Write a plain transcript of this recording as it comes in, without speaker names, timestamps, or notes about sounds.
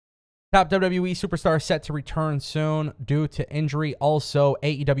Top WWE superstar set to return soon due to injury. Also,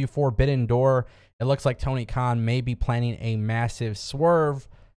 AEW Forbidden Door. It looks like Tony Khan may be planning a massive swerve.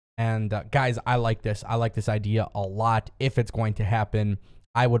 And guys, I like this. I like this idea a lot. If it's going to happen,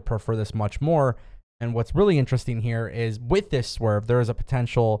 I would prefer this much more. And what's really interesting here is with this swerve, there is a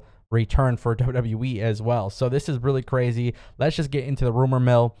potential return for WWE as well. So this is really crazy. Let's just get into the rumor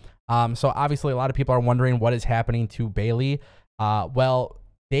mill. So obviously, a lot of people are wondering what is happening to Bayley. Well,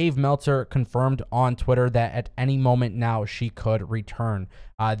 Dave Meltzer confirmed on Twitter that at any moment now she could return.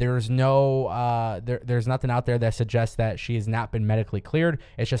 There's nothing out there that suggests that she has not been medically cleared.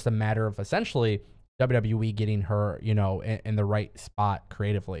 It's just a matter of essentially WWE getting her, in the right spot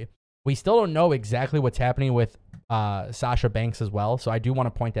creatively. We still don't know exactly what's happening with Sasha Banks as well. So I do want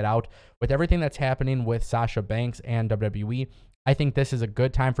to point that out. With everything that's happening with Sasha Banks and WWE, I think this is a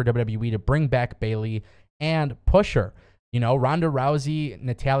good time for WWE to bring back Bayley and push her. Ronda Rousey,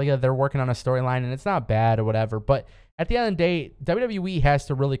 Natalya, they're working on a storyline, and it's not bad or whatever. But at the end of the day, WWE has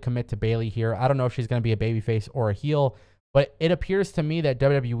to really commit to Bayley here. I don't know if she's going to be a babyface or a heel, but it appears to me that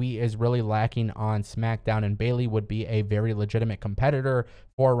WWE is really lacking on SmackDown, and Bayley would be a very legitimate competitor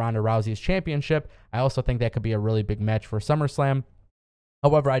for Ronda Rousey's championship. I also think that could be a really big match for SummerSlam.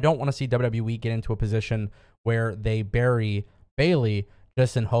 However, I don't want to see WWE get into a position where they bury Bayley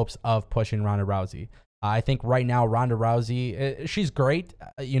just in hopes of pushing Ronda Rousey. I think right now, Ronda Rousey, she's great,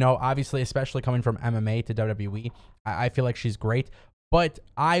 obviously, especially coming from MMA to WWE. I feel like she's great, but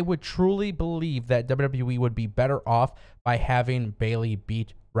I would truly believe that WWE would be better off by having Bayley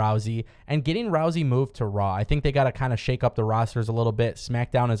beat Rousey and getting Rousey moved to Raw. I think they got to kind of shake up the rosters a little bit.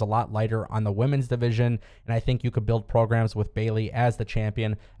 SmackDown is a lot lighter on the women's division, and I think you could build programs with Bayley as the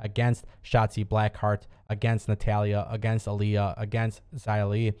champion against Shotzi Blackheart, against Natalya, against Aaliyah, against Xia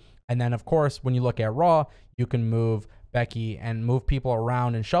Li. And then, of course, when you look at Raw, you can move Becky and move people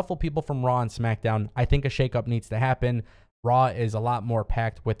around and shuffle people from Raw and SmackDown. I think a shakeup needs to happen. Raw is a lot more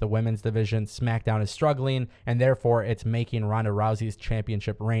packed with the women's division. SmackDown is struggling, and therefore it's making Ronda Rousey's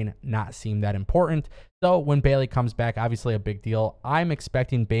championship reign not seem that important. So when Bayley comes back, obviously a big deal. I'm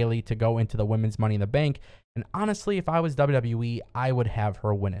expecting Bayley to go into the women's Money in the Bank. And honestly, if I was WWE, I would have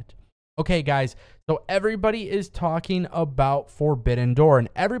her win it. Okay, guys, so everybody is talking about Forbidden Door, and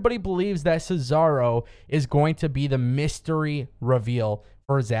everybody believes that Cesaro is going to be the mystery reveal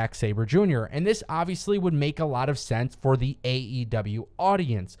for Zack Sabre Jr., and this obviously would make a lot of sense for the AEW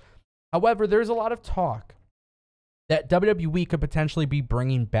audience. However, there's a lot of talk that WWE could potentially be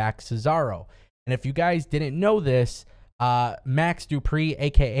bringing back Cesaro, and if you guys didn't know this, Max Dupri,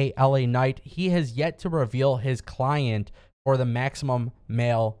 aka LA Knight, he has yet to reveal his client for the Maximum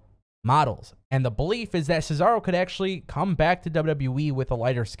Male models, and the belief is that Cesaro could actually come back to WWE with a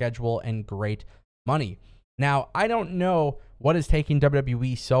lighter schedule and great money. Now, I don't know what is taking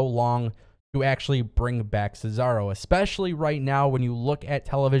WWE so long to actually bring back Cesaro, especially right now when you look at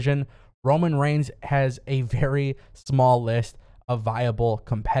television. Roman Reigns has a very small list of viable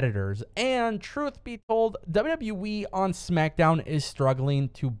competitors, and truth be told, WWE on SmackDown is struggling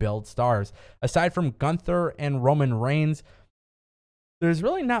to build stars. Aside from Gunther and Roman Reigns, there's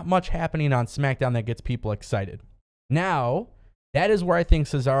really not much happening on SmackDown that gets people excited. Now, that is where I think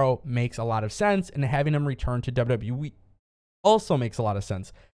Cesaro makes a lot of sense, and having him return to WWE also makes a lot of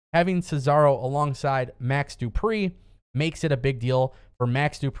sense. Having Cesaro alongside Max Dupri makes it a big deal for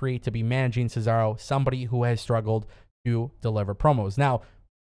Max Dupri to be managing Cesaro, somebody who has struggled to deliver promos. Now,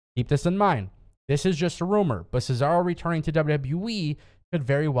 keep this in mind. This is just a rumor, but Cesaro returning to WWE could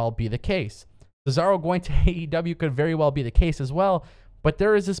very well be the case. Cesaro going to AEW could very well be the case as well, but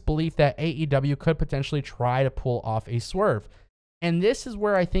there is this belief that AEW could potentially try to pull off a swerve. And this is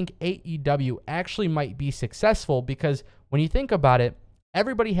where I think AEW actually might be successful, because when you think about it,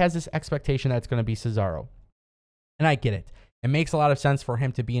 everybody has this expectation that it's going to be Cesaro. And I get it. It makes a lot of sense for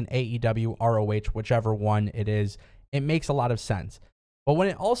him to be in AEW, ROH, whichever one it is. It makes a lot of sense. But when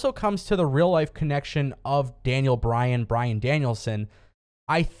it also comes to the real-life connection of Daniel Bryan, Bryan Danielson,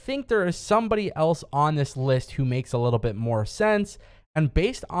 I think there is somebody else on this list who makes a little bit more sense. And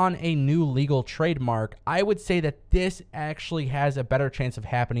based on a new legal trademark, I would say that this actually has a better chance of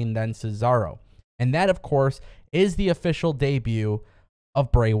happening than Cesaro. And that, of course, is the official debut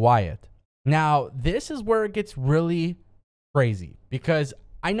of Bray Wyatt. Now, this is where it gets really crazy, because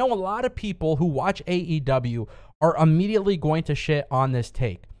I know a lot of people who watch AEW are immediately going to shit on this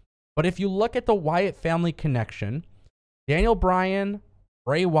take. But if you look at the Wyatt family connection, Daniel Bryan,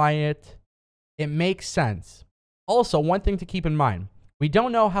 Bray Wyatt, it makes sense. Also, one thing to keep in mind, we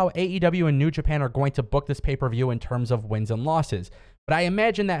don't know how AEW and New Japan are going to book this pay-per-view in terms of wins and losses, but I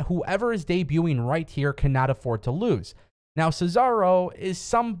imagine that whoever is debuting right here cannot afford to lose. Now, Cesaro is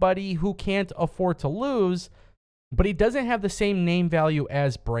somebody who can't afford to lose, but he doesn't have the same name value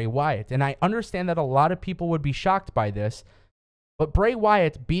as Bray Wyatt. And I understand that a lot of people would be shocked by this, but Bray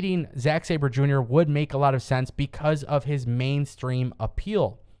Wyatt beating Zack Sabre Jr. would make a lot of sense because of his mainstream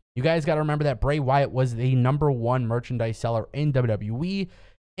appeal. You guys got to remember that Bray Wyatt was the #1 merchandise seller in WWE.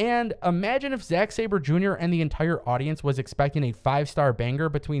 And imagine if Zack Sabre Jr. and the entire audience was expecting a 5-star banger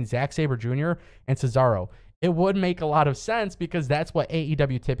between Zack Sabre Jr. and Cesaro. It would make a lot of sense because that's what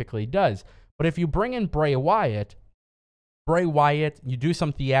AEW typically does. But if you bring in Bray Wyatt, you do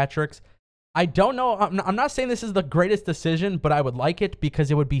some theatrics. I don't know. I'm not saying this is the greatest decision, but I would like it because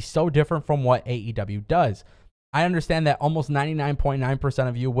it would be so different from what AEW does. I understand that almost 99.9%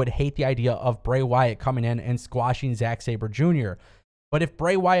 of you would hate the idea of Bray Wyatt coming in and squashing Zack Sabre Jr. But if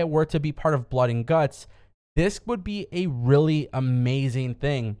Bray Wyatt were to be part of Blood and Guts, this would be a really amazing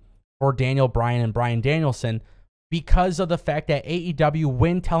thing for Daniel Bryan and Bryan Danielson because of the fact that AEW,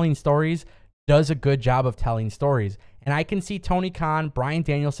 when telling stories, does a good job of telling stories. And I can see Tony Khan, Bryan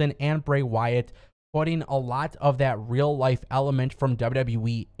Danielson, and Bray Wyatt putting a lot of that real-life element from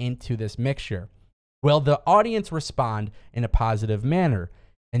WWE into this mixture. Will the audience respond in a positive manner?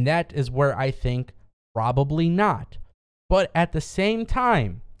 And that is where I think probably not. But at the same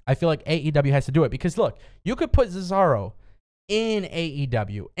time, I feel like AEW has to do it because, look, you could put Cesaro in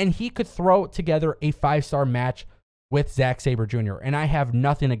AEW and he could throw together a 5-star match with Zack Sabre Jr., and I have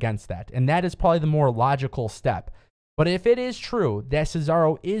nothing against that. And that is probably the more logical step. But if it is true that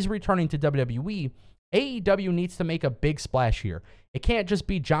Cesaro is returning to WWE, AEW needs to make a big splash here. It can't just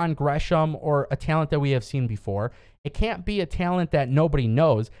be John Gresham or a talent that we have seen before. It can't be a talent that nobody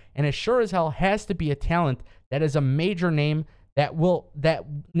knows. And it sure as hell has to be a talent that is a major name that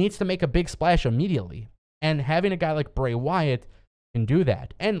needs to make a big splash immediately. And having a guy like Bray Wyatt can do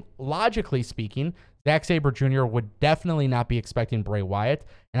that. And logically speaking, Zack Sabre Jr. would definitely not be expecting Bray Wyatt.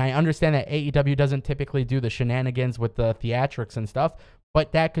 And I understand that AEW doesn't typically do the shenanigans with the theatrics and stuff,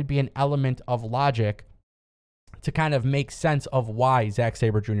 but that could be an element of logic to kind of make sense of why Zack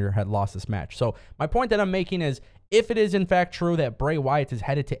Sabre Jr. had lost this match. So my point that I'm making is, if it is in fact true that Bray Wyatt is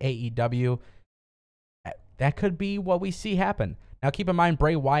headed to AEW, that could be what we see happen. Now keep in mind,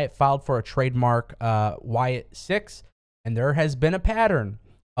 Bray Wyatt filed for a trademark Wyatt 6, and there has been a pattern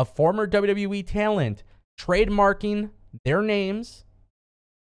of former WWE talent trademarking their names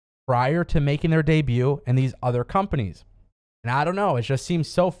prior to making their debut in these other companies. And I don't know, it just seems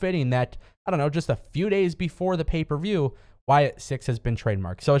so fitting that, I don't know, just a few days before the pay-per-view, Wyatt 6 has been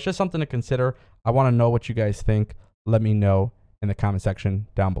trademarked. So it's just something to consider. I want to know what you guys think. Let me know in the comment section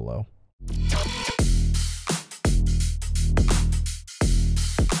down below.